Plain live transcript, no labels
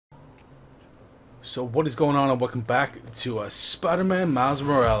So what is going on, and welcome back to Spider-Man Miles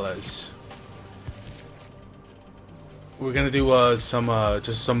Morales. We're gonna do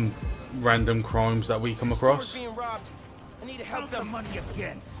just some random crimes that we come across. Being robbed. I need to help them. Money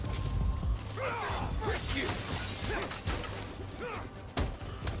again.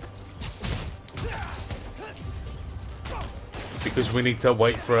 Because we need to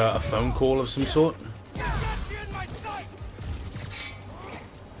wait for a phone call of some sort.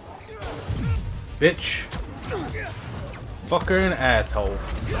 Bitch. Fucker and asshole.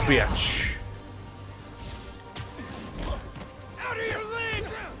 Bitch.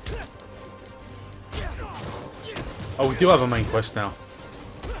 Oh, we do have a main quest now.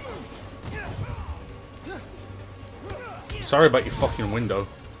 Sorry about your fucking window.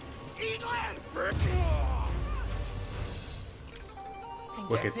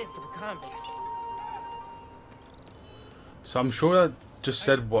 Wicked. That's it for the convicts. So I'm sure that just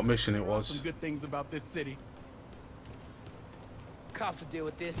said what mission it was. Some good things about this city. Cops will deal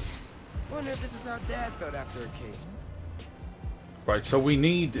with this. Wonder if this is how Dad felt after a case. Right, so we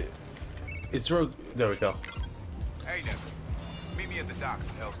need... Is there a... There we go. Hey, Neville. Meet me at the docks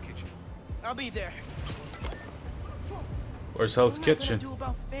in Hell's Kitchen. I'll be there. Where's Hell's What am I Kitchen? gonna do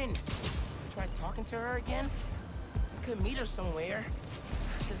about Finn? Try talking to her again? I could meet her somewhere.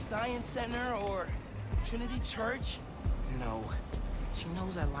 The Science Center or Trinity Church? No. She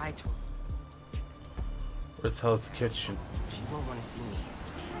knows I lied to her. Where's Hell's Kitchen? She won't want to see me.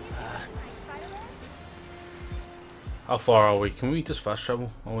 How far are we? Can we just fast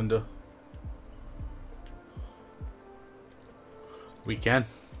travel? I wonder. We can.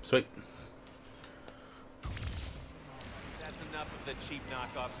 Sweet. That's enough of the cheap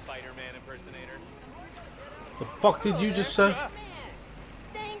knockoff Spider-Man impersonator. The fuck did you just say?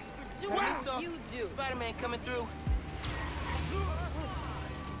 Thanks for doing what you do. Spider-Man coming through.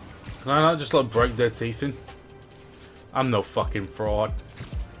 Can I not just like break their teeth in? I'm no fucking fraud.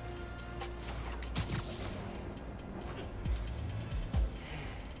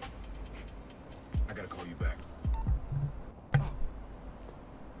 I gotta call you back.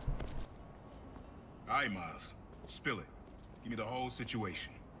 Alright, Miles. Spill it. Give me the whole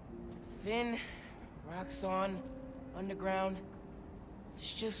situation. Finn, Roxxon, Underground.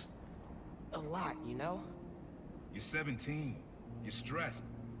 It's just a lot, you know? You're 17. You're stressed.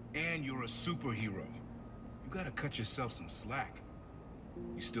 And you're a superhero. You gotta cut yourself some slack.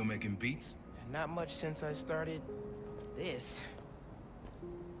 You still making beats? Not much since I started this.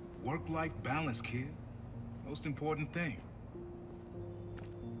 Work-life balance, kid. Most important thing.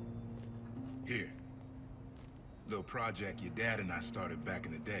 Here. Little project your dad and I started back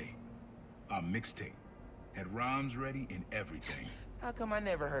in the day. Our mixtape. Had rhymes ready and everything. How come I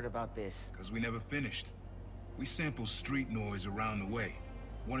never heard about this? Cause we never finished. We sampled street noise around the way.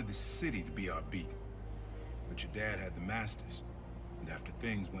 Wanted the city to be our beat. But your dad had the masters. And after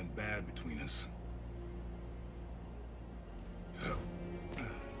things went bad between us... But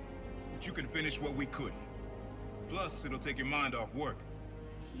you can finish what we couldn't. Plus, it'll take your mind off work.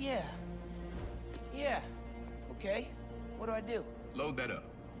 Yeah. Yeah. Okay. What do I do? Load that up.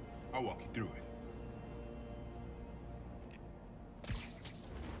 I'll walk you through it.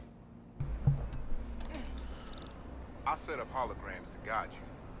 I'll set up holograms to guide you.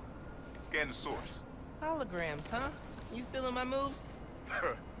 Scan the source. Holograms, huh? You stealing my moves?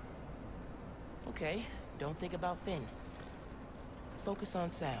 Okay. Don't think about Finn. Focus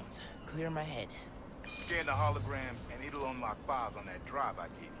on sounds. Clear my head. Scan the holograms and it'll unlock files on that drive I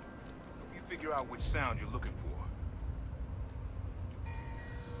gave you. You figure out which sound you're looking for.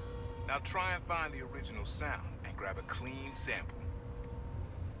 Now try and find the original sound and grab a clean sample.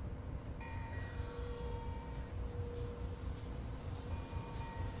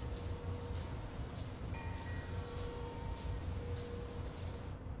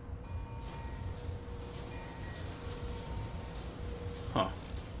 Huh.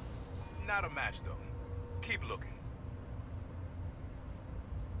 Not a match though. Keep looking.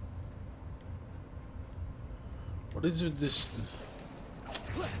 What is with this?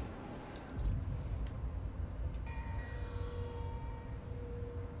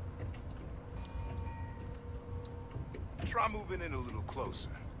 Try moving in a little closer.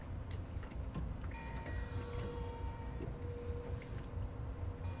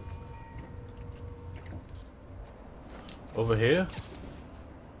 Over here?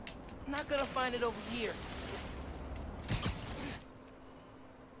 I'm not gonna find it over here.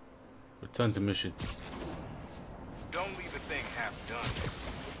 Return to mission. Don't leave a thing half done.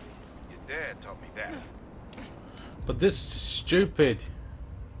 Your dad taught me that. But this is stupid.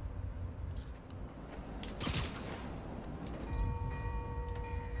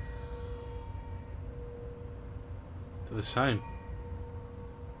 They're the same.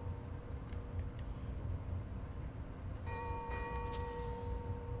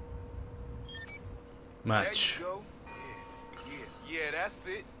 Match. There you go. Yeah, that's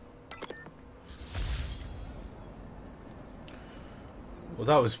it. Well,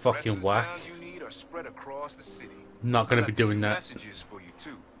 that was fucking Rest of the whack. sounds you need are spread across the city. Not gonna I be left a few doing that. Messages for you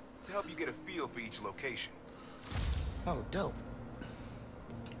too, to help you get a feel for each location. Oh, dope.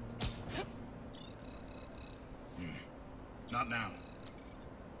 Not now.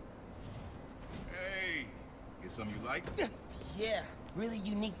 Hey, get something you like? Yeah, really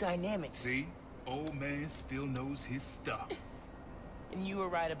unique dynamics. See, old man still knows his stuff. And you were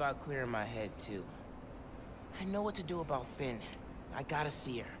right about clearing my head, too. I know what to do about Finn. I gotta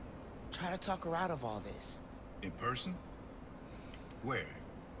see her. Try to talk her out of all this. In person? Where?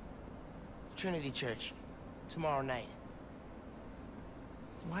 Trinity Church. Tomorrow night.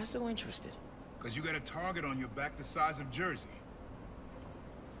 Why so interested? Because you got a target on your back the size of Jersey.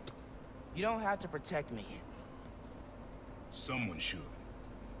 You don't have to protect me. Someone should.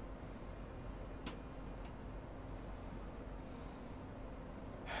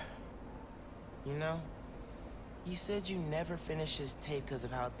 You know, you said you never finished this tape because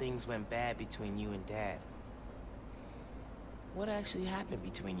of how things went bad between you and Dad. What actually happened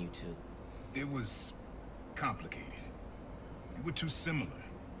between you two? It was complicated. We were too similar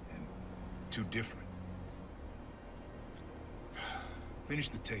and too different. Finish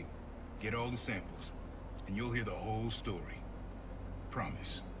the tape, get all the samples, and you'll hear the whole story.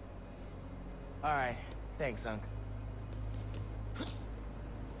 Promise. All right, thanks, Unc.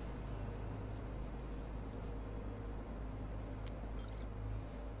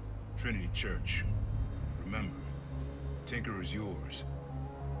 Trinity Church. Remember, Tinker is yours,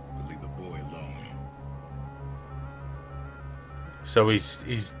 but leave the boy alone. So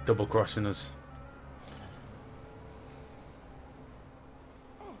he's double crossing us.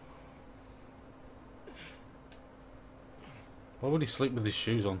 Why would he sleep with his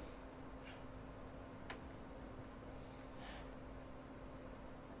shoes on?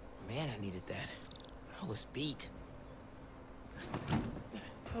 Man, I needed that. I was beat.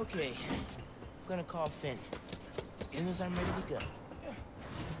 Okay, I'm gonna call Finn. As soon as I'm ready to go.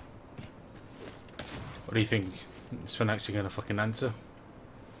 What do you think? Is Finn actually gonna fucking answer?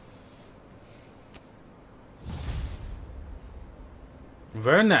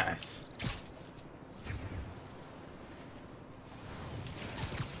 Very nice.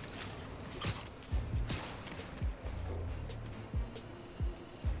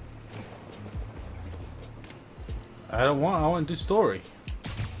 I want to do story.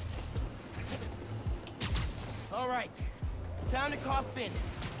 All right, time to call Finn.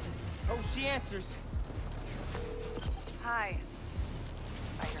 Hope she answers. Hi,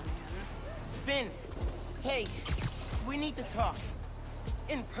 Spider-Man. Finn, hey, we need to talk.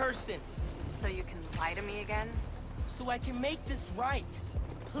 In person. So you can lie to me again? So I can make this right.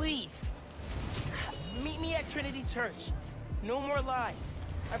 Please. Meet me at Trinity Church. No more lies.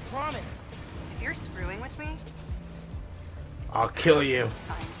 I promise. If you're screwing with me, I'll kill you.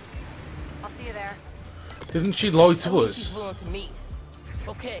 fine. I'll see you there. Didn't she lie At to least us? she's willing to meet.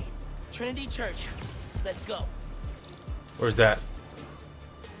 Okay, Trinity Church. Let's go. Where's that?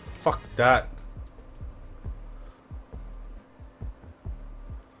 Fuck that.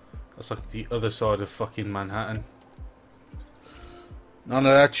 That's like the other side of fucking Manhattan. None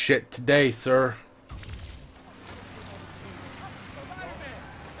of that shit today, sir.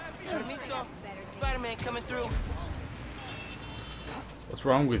 Miso, Spider-Man coming through. What's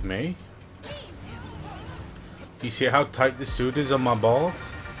wrong with me? Do you see how tight the suit is on my balls?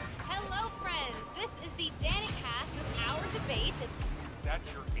 Hello, friends. This is the Danny cast with our debate.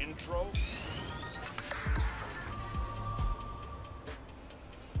 That's your intro?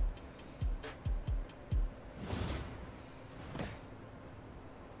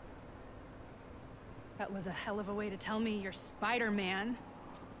 That was a hell of a way to tell me you're Spider-Man.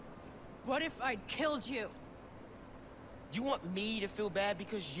 What if I'd killed you? You want me to feel bad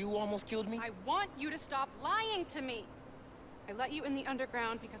because you almost killed me? I want you to stop lying to me. I let you in the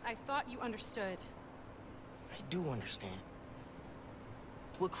underground because I thought you understood. I do understand.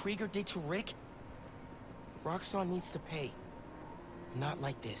 What Krieger did to Rick? Roxxon needs to pay. Not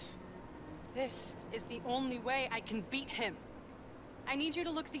like this. This is the only way I can beat him. I need you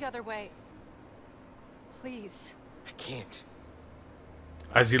to look the other way. Please. I can't.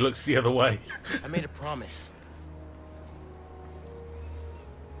 As he looks the other way. I made a promise.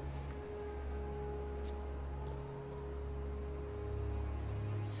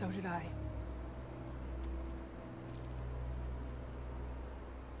 So did I.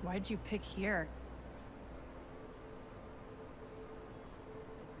 Why'd you pick here?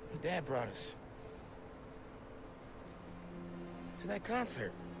 Dad brought us to that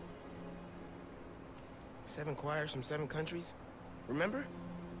concert. 7 choirs from 7 countries. Remember?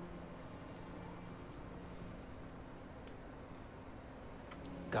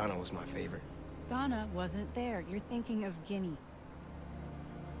 Ghana was my favorite. Ghana wasn't there. You're thinking of Guinea.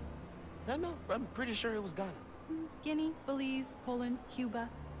 No, I'm pretty sure it was Ghana. Guinea, Belize, Poland, Cuba.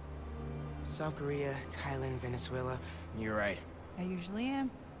 South Korea, Thailand, Venezuela. You're right. I usually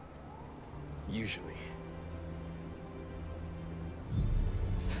am. Usually.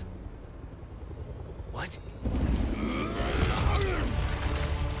 What?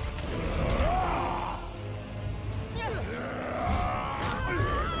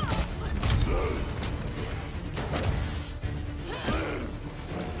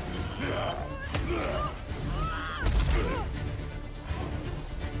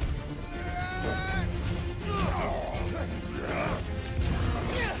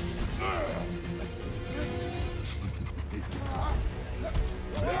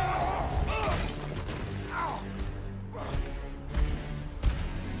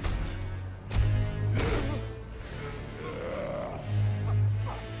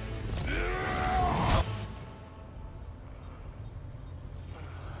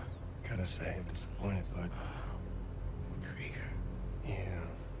 Gotta say, I'm disappointed, bud. Krieger. Yeah.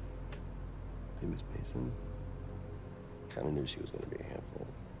 See, Miss Mason? Kinda knew she was gonna be a handful.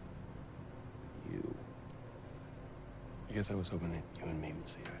 You. I guess I was hoping that you and me would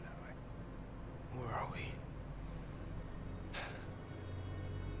see eye to eye. Where are we?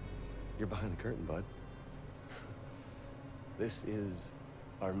 You're behind the curtain, bud. This is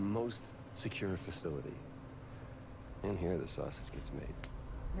our most secure facility. And here the sausage gets made.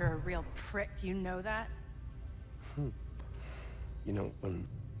 You're a real prick, you know that? You know, when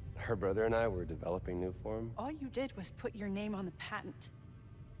her brother and I were developing new form, All you did was put your name on the patent.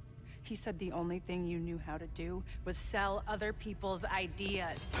 He said the only thing you knew how to do was sell other people's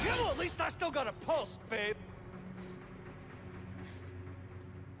ideas. Yeah, well, at least I still got a pulse, babe.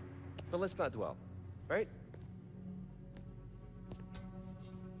 but let's not dwell, right?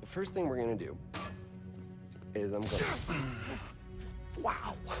 The first thing we're gonna do is I'm gonna...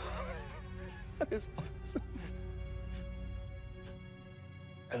 Wow! That is awesome.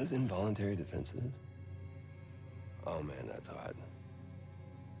 Are those involuntary defenses? Oh man, that's hot.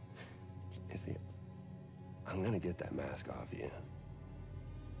 You see, I'm gonna get that mask off you.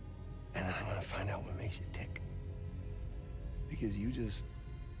 And then I'm gonna find out what makes you tick. Because you just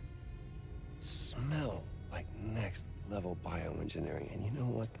smell like next level bioengineering. And you know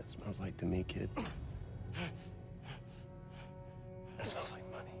what that smells like to me, kid? That smells like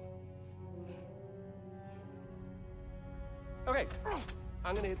money. Okay,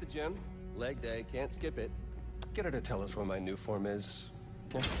 I'm gonna hit the gym. Leg day, can't skip it. Get her to tell us where my new form is.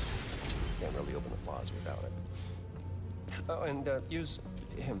 Yeah. Can't really open the plaza without it. Oh, and use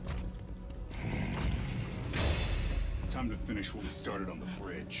him. Time to finish what we started on the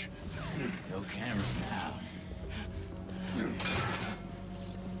bridge. No cameras now.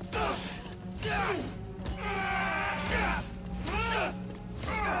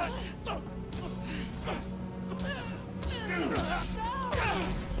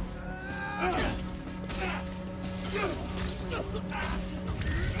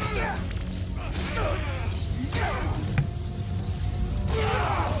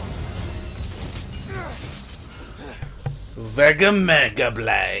 Vega Mega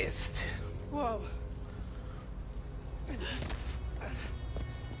Blast. Whoa.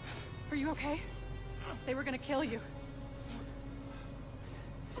 Are you okay? They were gonna kill you.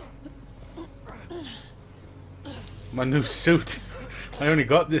 My new suit. I only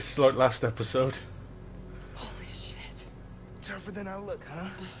got this like last episode. Holy shit. Tougher than I look, huh?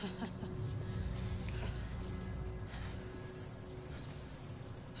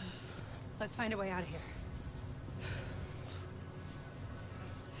 Let's find a way out of here.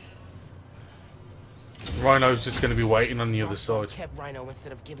 Rhino's just going to be waiting on the other Rockstar side. kept Rhino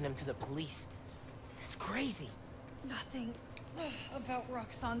instead of giving him to the police. It's crazy. Nothing about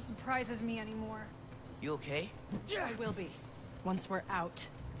Roxanne surprises me anymore. You okay? I will be, once we're out.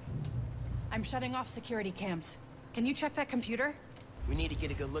 I'm shutting off security cams. Can you check that computer? We need to get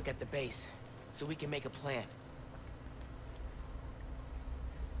a good look at the base, so we can make a plan.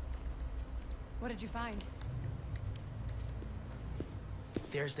 What did you find?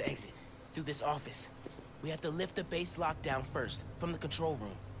 There's the exit, through this office. We have to lift the base lockdown first, from the control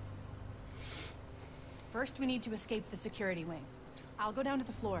room. First, we need to escape the security wing. I'll go down to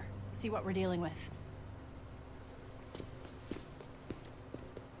the floor, see what we're dealing with.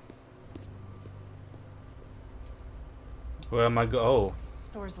 Where am I go? Oh,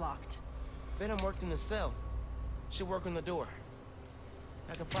 Door's locked. Venom worked in the cell. Should work on the door.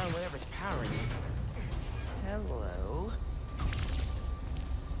 I can find whatever's powering it. Hello?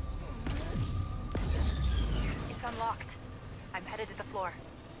 It's unlocked. I'm headed to the floor.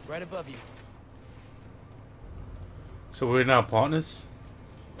 Right above you. So we're now partners?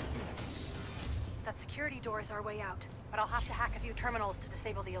 That security door is our way out, but I'll have to hack a few terminals to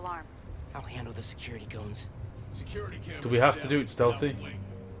disable the alarm. I'll handle the security goons. Security cameras Do we have to down do in it the stealthy? south wing.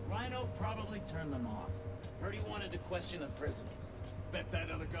 Rhino probably turned them off. Heard he wanted to question the prisoners. Bet that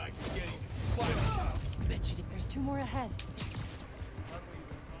other guy could get him. Bet you There's 2 more ahead.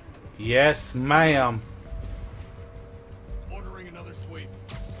 Yes, ma'am. Ordering another sweep.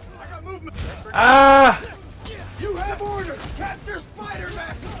 I got movement. Ah! You have orders. Capture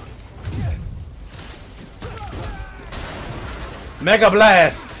Spider-Man. Mega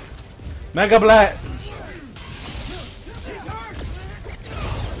Blast! Mega Blast!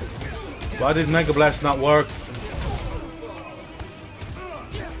 Why did Mega Blast not work?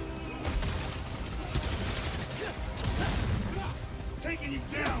 Taking you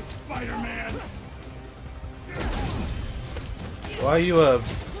down, Spider-Man. Why are you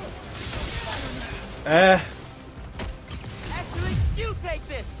Actually, you take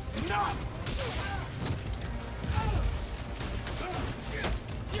this! No!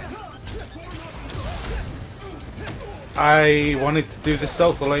 I wanted to do this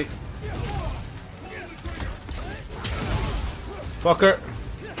stealthily. Fucker.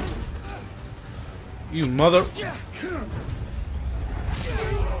 You mother.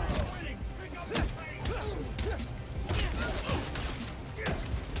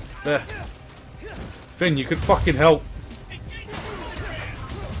 There. Finn, you could fucking help.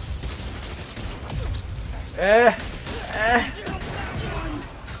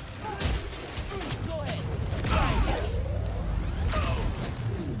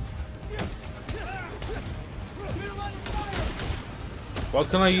 Why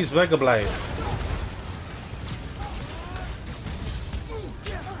can I use Mega Blade?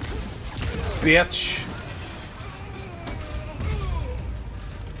 Bitch.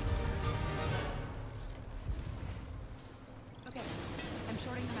 Okay, I'm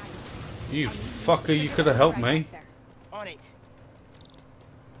shorting the magnet. You fucker, you could have helped me. On it.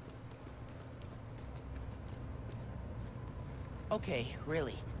 Okay,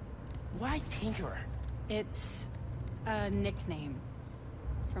 really. Why Tinkerer? It's a nickname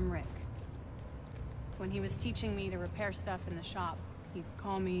from Rick. When he was teaching me to repair stuff in the shop, he'd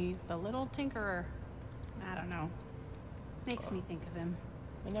call me the Little Tinkerer. I don't know. Makes me think of him.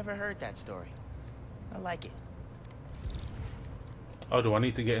 I never heard that story. I like it. Oh, do I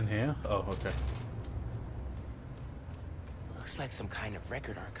need to get in here? Oh, okay. Looks like some kind of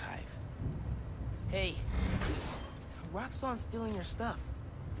record archive. Hey, Roxxon's stealing your stuff.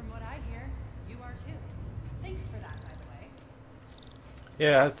 From what I hear, you are too. Thanks for that, by the way.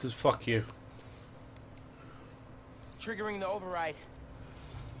 Yeah, just fuck you. Triggering the override.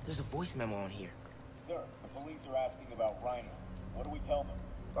 There's a voice memo on here. Sir, the police are asking about Rhino. What do we tell them?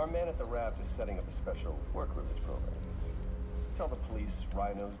 Our man at the raft is setting up a special work-release program. Tell the police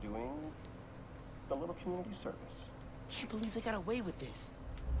Rhino's doing a little community service. Can't believe they got away with this.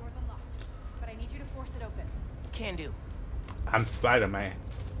 Door's unlocked, but I need you to force it open. Can do. I'm Spider-Man.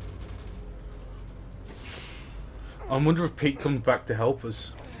 I wonder if Pete comes back to help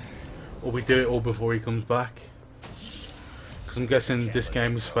us. Or we do it all before he comes back. Because I'm guessing this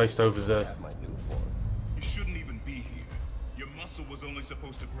game is spaced over the... Have my new form. You shouldn't even be here. Your muscle was only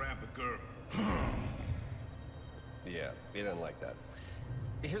supposed to grab the girl. Yeah, he didn't like that.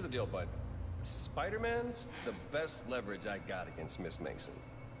 Here's the deal, bud. Spider-Man's the best leverage I got against Miss Mason.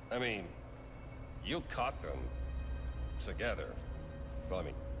 I mean, you caught them together. Well, I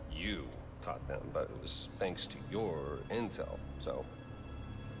mean, you caught them, but it was thanks to your intel. So,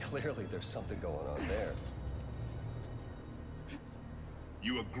 clearly there's something going on there.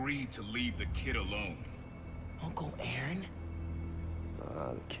 You agreed to leave the kid alone. Uncle Aaron?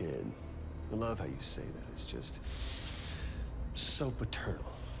 Ah, the kid. I love how you say that. It's just so paternal.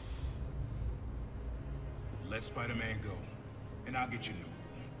 Let Spider-Man go, and I'll get you new form.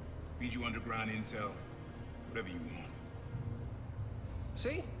 Feed you underground intel, whatever you want.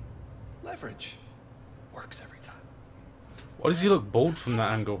 See? Leverage. Works every time. Why does he look bald from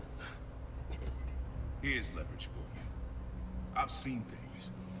that angle? Here's leverage for you. I've seen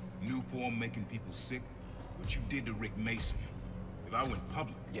things. New form making people sick. What you did to Rick Mason. If I went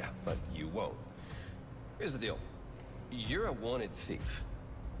public... Yeah, but you won't. Here's the deal. You're a wanted thief.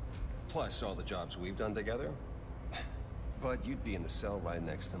 Plus all the jobs we've done together. But you'd be in the cell right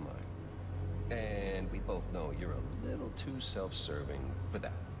next to mine. And we both know you're a little too self-serving for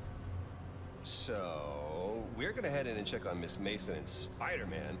that. So, we're gonna head in and check on Miss Mason and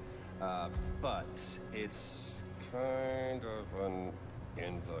Spider-Man, but it's kind of an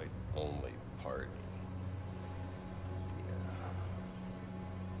invite-only party. Yeah.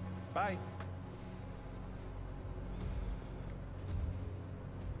 Bye.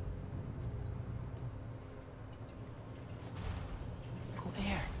 Go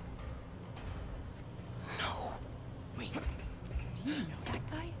there. No. Wait. Do you know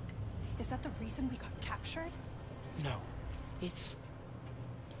that guy? Is that the reason we got captured? No. It's...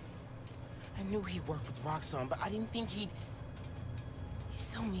 I knew he worked with Roxxon, but I didn't think he'd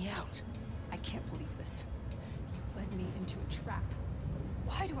sell me out. I can't believe this. You led me into a trap.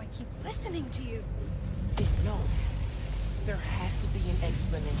 Why do I keep listening to you? No. There has to be an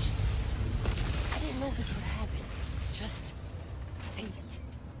explanation. I didn't know this would happen. Just say it.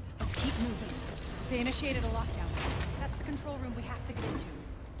 Let's keep moving. They initiated a lockdown. That's the control room we have to get into.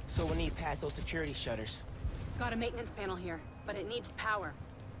 So we need past those security shutters. Got a maintenance panel here, but it needs power.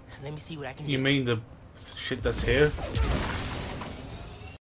 Let me see what I can do. You mean the shit that's here?